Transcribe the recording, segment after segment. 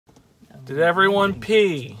Did everyone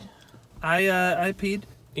pee? I peed.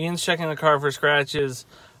 Ian's checking the car for scratches.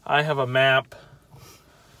 I have a map.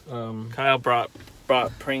 Kyle brought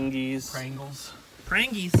Pringies.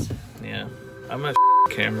 Prangies. Yeah. I'm a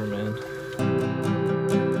cameraman.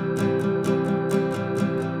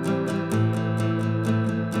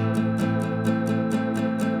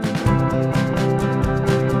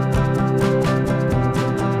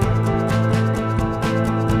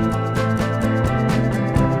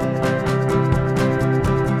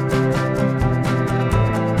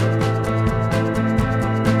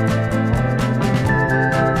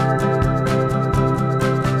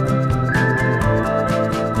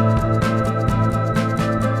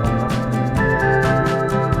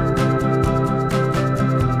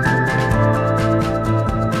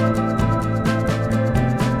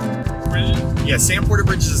 Yeah, Sam Porter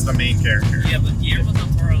Bridges is the main character. Yeah, but Guillermo del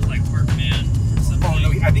Toro's like Workman or something. Oh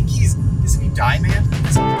no, I think isn't he Die Man?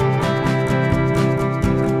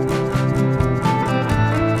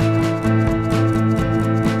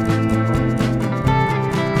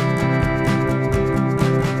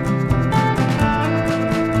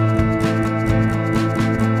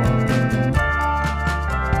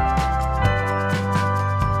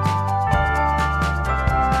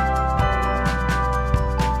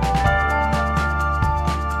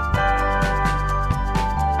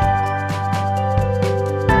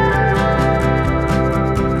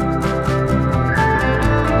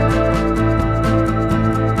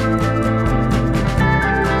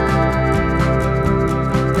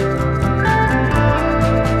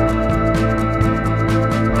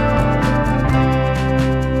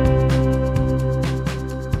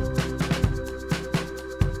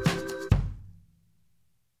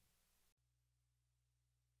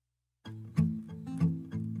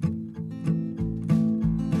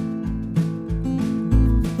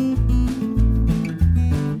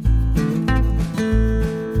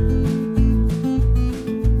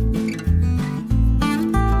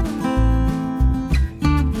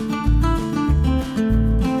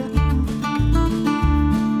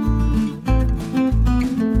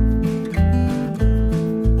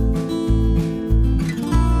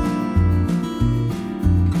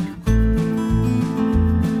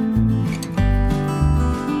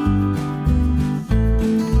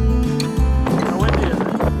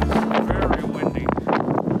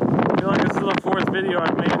 Video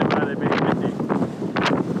I've made about it being windy,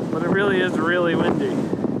 but it really is really windy.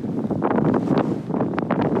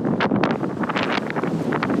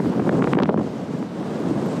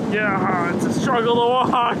 Yeah, it's a struggle to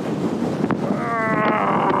walk.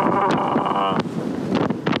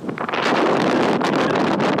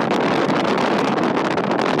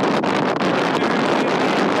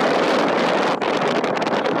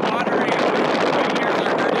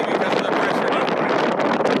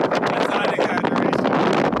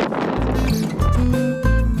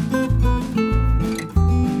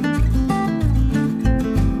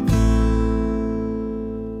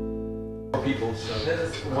 People, so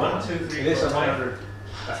 1, 2, 3, 4, 5.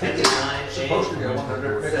 Supposed to be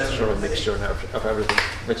 100. Sort of a mixture of everything,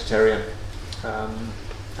 vegetarian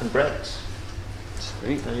and bread.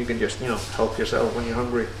 Sweet. And you can just, help yourself when you're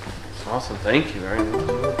hungry. Awesome, thank you very much.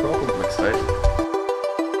 No problem. I'm excited.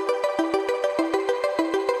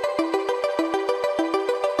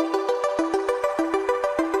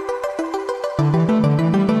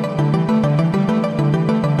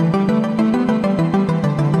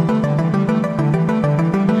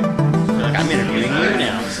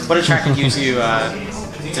 What attracted you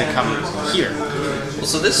to come here? Well,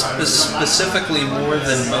 so this was specifically more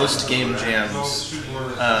than most game jams.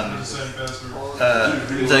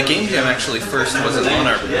 The game jam actually first wasn't on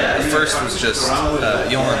our board. The first was just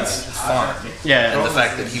Johan's farm. Yeah. And the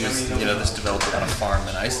fact that he was, this developer on a farm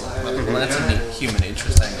in Iceland. Well, that's a neat human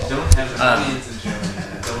interest angle.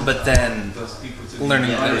 But then learning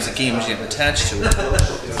that there was a game jam attached to it,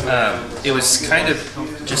 it was kind of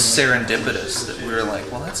just serendipitous that we were like,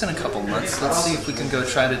 well, that's in a couple months. Let's see if we can go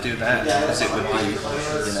try to do that, because it would be,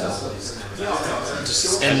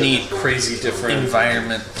 just a neat, crazy different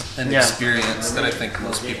environment and experience that I think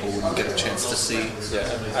most people wouldn't get a chance to see. Yeah,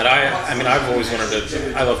 and I mean, I've always wanted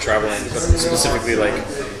to. I love traveling, but specifically like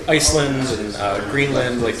Iceland and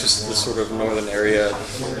Greenland, like just the sort of northern area,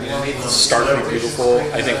 starkly beautiful.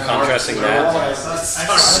 I think contrasting that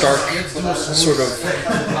stark sort of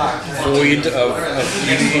void of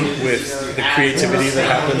beauty with the creativity that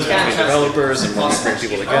happens between developers and when you bring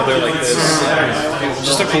people together like this.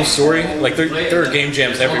 Just a cool story. Like there are game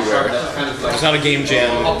jams everywhere. There's not a game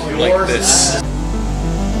jam like this.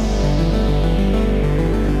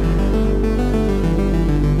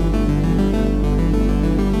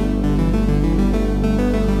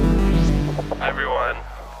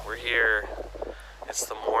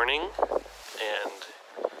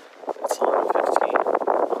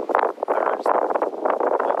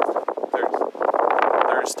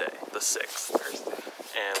 6th,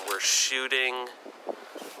 and we're shooting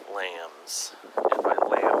lambs. And by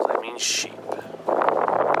lambs, I mean sheep.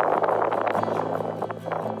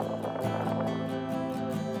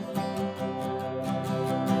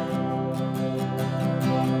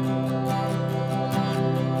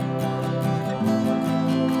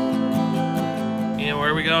 And where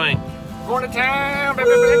are we going? Going to town, baby.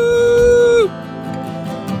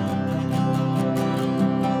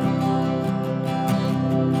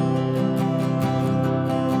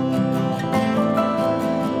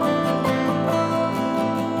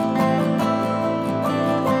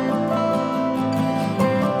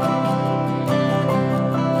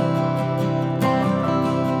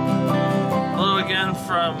 Hello again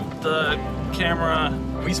from the camera.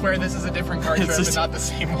 We swear this is a different car trip, but not the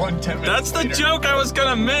same one 10 minutes That's the later. joke I was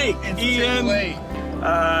gonna make, It's Ian. late.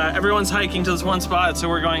 Everyone's hiking to this one spot, so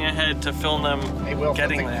we're going ahead to film them Hey, Will,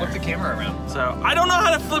 getting there. flip the camera around. So I don't know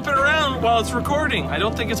how to flip it around while it's recording. I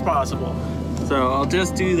don't think it's possible. So I'll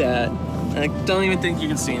just do that. I don't even think you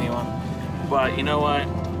can see anyone. But you know what?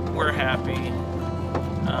 We're happy.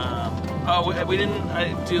 We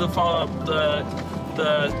didn't do the follow-up.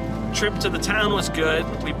 The trip to the town was good.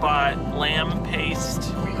 We bought lamb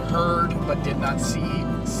paste. We heard but did not see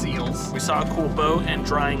seals. We saw a cool boat and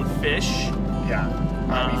drying fish. Yeah.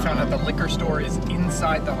 We found out the liquor store is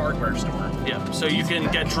inside the hardware store. Yeah, so you can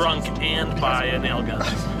get drunk and buy a nail gun. I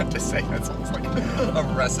have to say, that sounds like a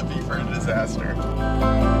recipe for a disaster.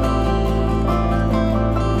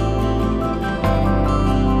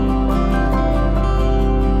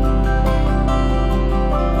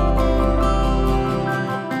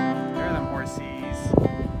 There are the horsies.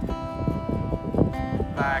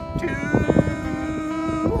 Back to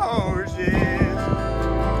horses.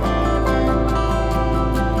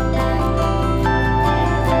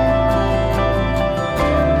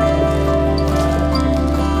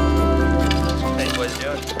 Hey, boys,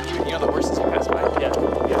 you know the horses you passed by? Yeah.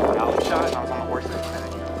 Yeah, the olive shot, and I was on the horses. And then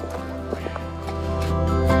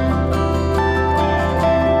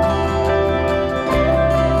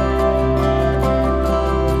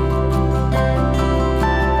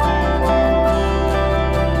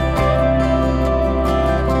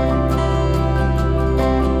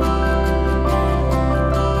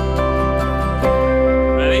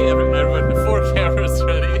Ready? Everyone, 4 cameras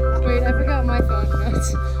ready. Wait, I forgot my phone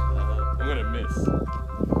notes. I'm gonna miss.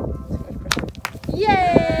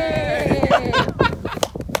 Yay!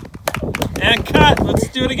 And cut! Let's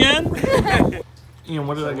do it again. Ian,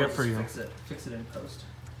 what did I get for you? Fix it in post.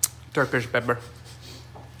 Turkish pepper.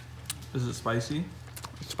 Is it spicy?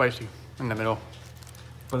 It's spicy in the middle.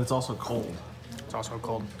 But it's also cold. It's also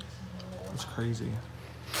cold. It's crazy.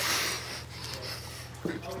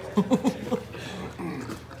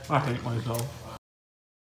 I hate myself.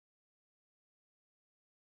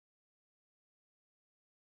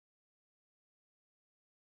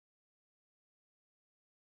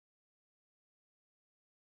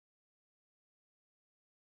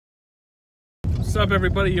 What's up,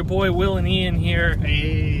 everybody? Your boy Will and Ian here.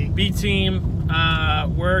 Hey. B team.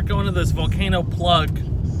 We're going to this volcano plug,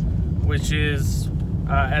 which is,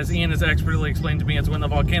 as Ian has expertly explained to me, it's when the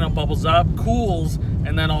volcano bubbles up, cools,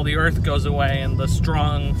 and then all the earth goes away and the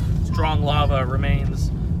strong lava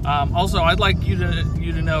remains. Also, I'd like you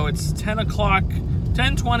to know it's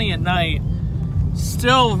 10:20 at night.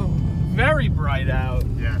 Still very bright out.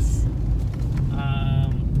 Yes.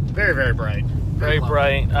 Very, very bright. Very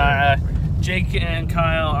bright. Jake and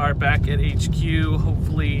Kyle are back at HQ,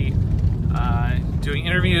 hopefully doing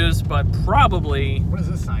interviews, but probably What does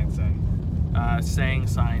this sign say? saying It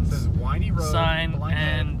signs. says windy road, Sign blind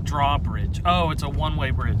and drawbridge. Oh, it's a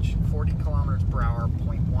one-way bridge. 40 kilometers per hour,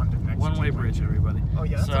 0.1 to next. One-way bridge, everybody. Oh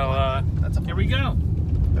yeah, that's So a blind. That's a here we go.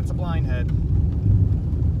 That's a blind head.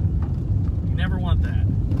 You never want that.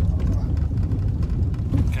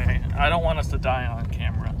 Okay, I don't want us to die on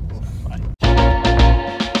camera. So, bye.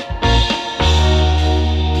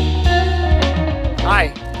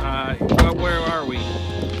 Hi. Where are we?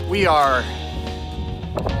 We are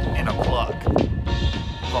in a plug.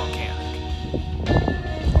 Volcanic.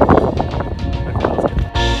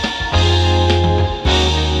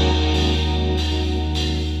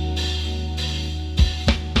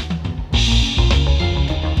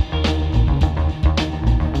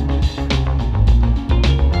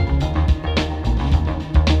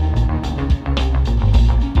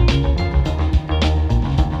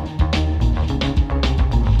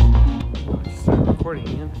 Start recording,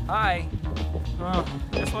 Ian. hi. Well,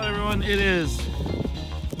 guess what, everyone? It is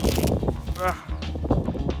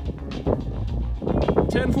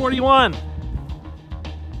 10:41.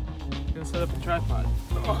 Gonna set up the tripod.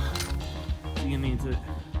 Ian needs it.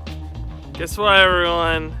 Guess what,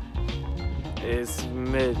 everyone? It's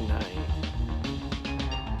midnight.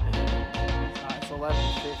 It's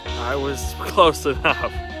 11:50. I was close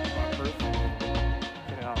enough.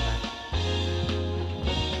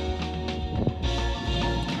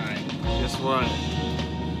 Guess what?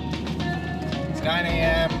 It's 9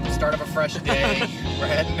 a.m. Start of a fresh day. We're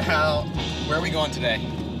heading out. Where are we going today?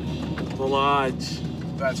 The lodge.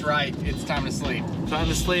 That's right. It's time to sleep. Time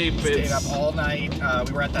to sleep. Stayed up all night.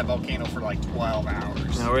 We were at that volcano for like 12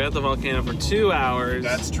 hours. Now we're at the volcano for 2 hours.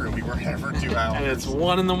 That's true. We were there for 2 hours. And it's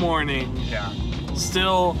 1 in the morning. Yeah.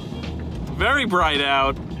 Still very bright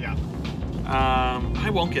out. Yeah.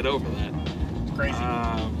 I won't get over that. It's crazy.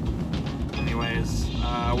 Anyways,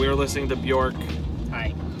 we were listening to Bjork.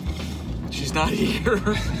 Hi. She's not here.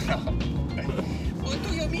 What do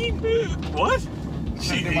you mean? What?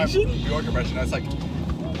 She did my Asian? Bjork impression. I was like,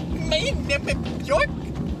 "Man, Bjork."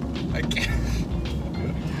 I can't.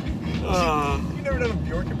 You never done a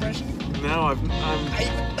Bjork impression? No, I would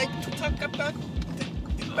like to talk about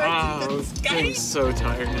the I'm getting so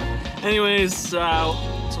tired now. Anyways,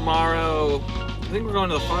 tomorrow, I think we're going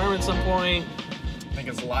to the farm at some point. I think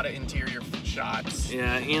it's a lot of interior shots.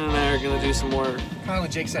 Yeah, Ian and I are gonna do some more. Kind of what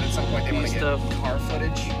Jake said at some point. They want to get Stuff. car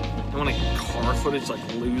footage, I want to get car footage like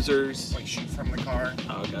losers. like shoot from the car.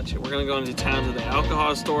 Oh, gotcha. We're gonna go into town to the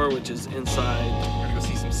alcohol store, which is inside We're gonna go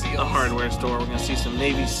see some seals. the hardware store. We're gonna see some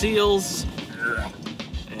Navy SEALs,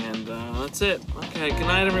 and that's it. Okay, good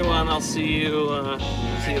night, everyone. I'll see you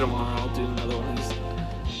tomorrow. I'll do another one of these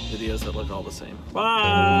videos that look all the same.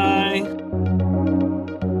 Bye.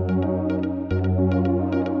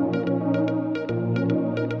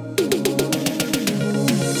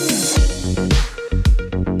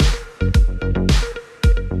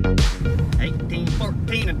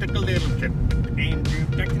 I took a little trip into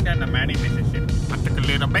Jackson down the mighty Mississippi. I took a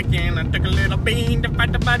little bacon, I took a little bean to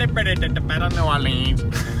fight the body better than the battle of New Orleans.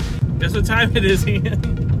 Guess what time it is, Ian?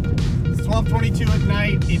 It's 12:22 at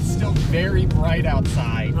night. It's still very bright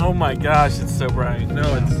outside. Oh my gosh, it's so bright.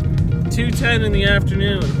 No, it's 2:10 in the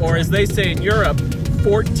afternoon, or as they say in Europe,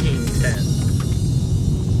 14:10.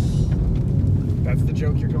 That's the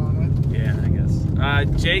joke you're going with? Yeah, I guess.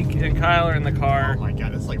 Jake and Kyle are in the car. Oh my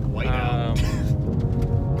god, it's like white out.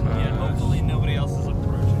 Yeah, hopefully nobody else is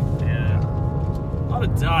approaching. Yeah. A lot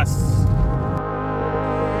of dust.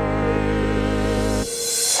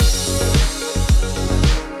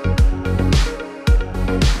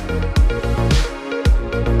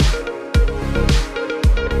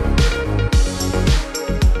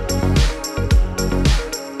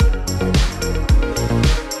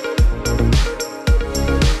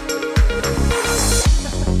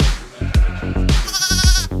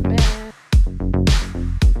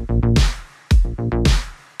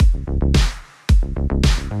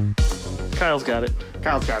 Kyle's got it.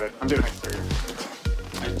 Kyle's got it. I'm doing exterior.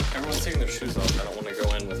 Everyone's taking their shoes off. I don't want to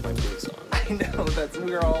go in with my boots on. I know,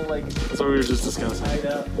 we were all like That's what we were just discussing. tied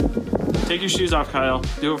up. Take your shoes off, Kyle.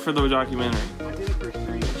 Do it for the documentary. I did it for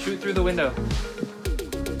stream. Shoot through the window.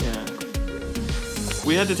 Yeah.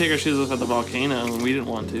 We had to take our shoes off at the volcano, and we didn't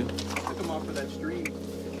want to. I took them off for that stream.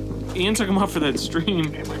 Ian took them off for that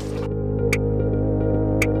stream.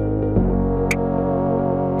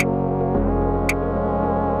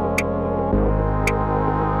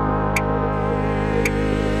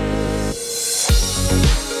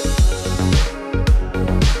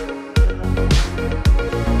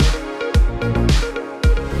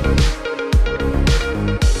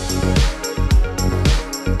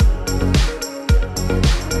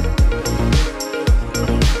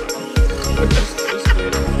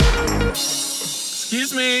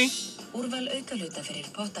 Excuse me.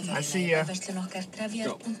 I see ya.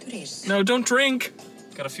 No, don't drink.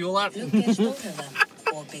 Gotta fuel up.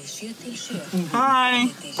 Hi.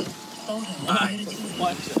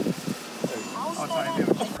 What?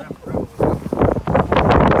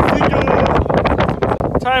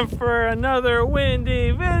 Time for another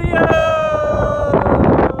windy video.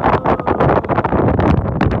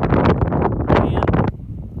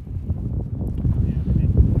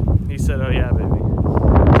 He said, "Oh yeah, baby."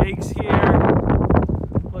 Jake's here,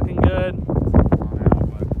 looking good.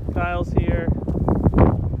 Kyle's here,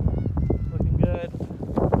 looking good.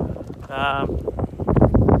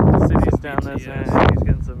 City's down this end. He's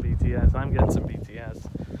getting some BTS. I'm getting some BTS.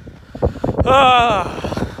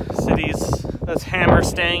 City's, that's hammer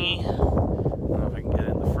stangy. I don't know if I can get it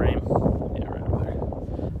in the frame. Yeah, right over there.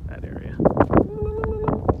 That area.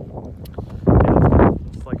 Yeah,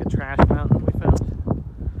 it's like a trash mountain we found.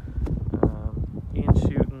 Ian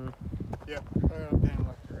shooting. Yep.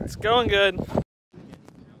 It's going good.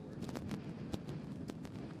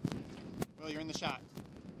 Well, you're in the shot.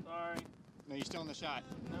 Sorry. No, you're still in the shot.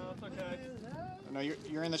 No, it's okay. No,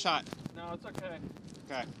 you're in the shot. No, it's okay.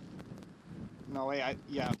 Okay. No, wait,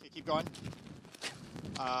 yeah, okay, keep going.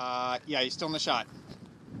 Yeah, you're still in the shot.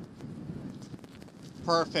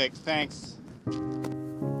 Perfect, thanks.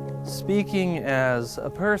 Speaking as a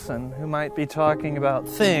person who might be talking about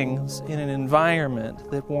things in an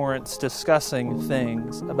environment that warrants discussing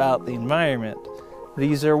things about the environment,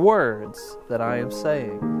 these are words that I am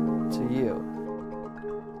saying to you.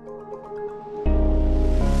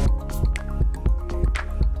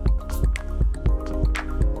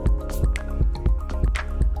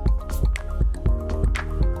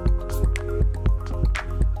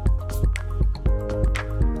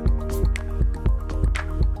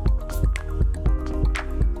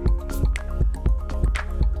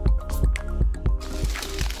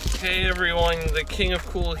 Hey everyone, the King of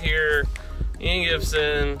Cool here, Ian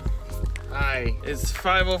Gibson. Hi. It's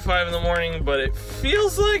 5:05 in the morning, but it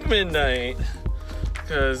feels like midnight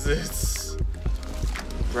because it's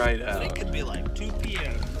bright out. It could be like 2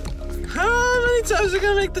 p.m. How many times are we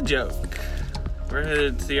gonna make the joke? We're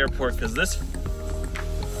headed to the airport because this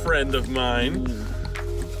friend of mine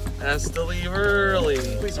has to leave early.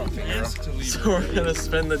 Please don't figure Has to leave. So we're gonna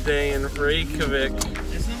spend the day in Reykjavik.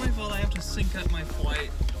 It's not my fault I have to sync up my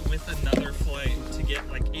flight with another flight to get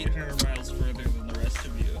like 800 miles further than the rest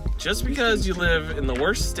of you. Just because you live in the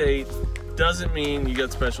worst state doesn't mean you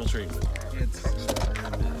get special treatment. It's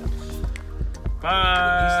Bye!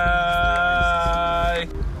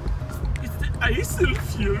 It's the Iceland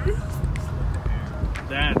fuel.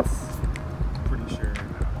 That's pretty sure.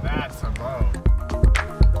 That's a boat.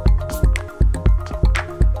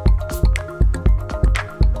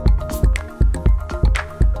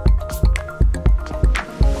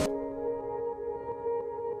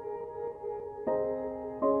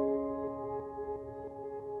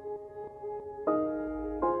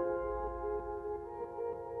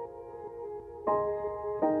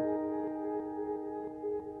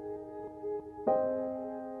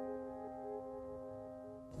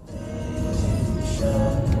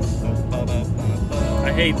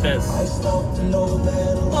 I hate this.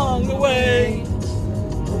 Along the way. I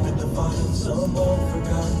don't know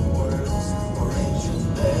the words.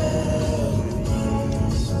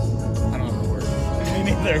 Me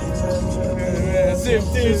neither. As if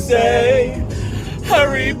to say,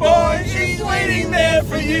 hurry boy, she's waiting there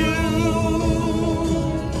for you.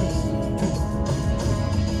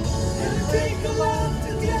 Take a lot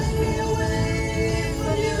to get me away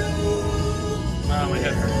from you. Wow, my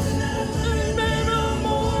head hurts.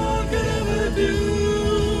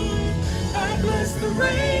 The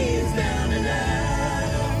rains down in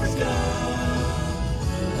Africa.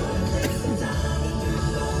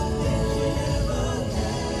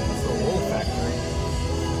 That's the wool factory.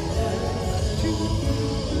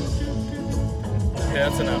 Okay,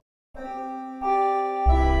 that's enough.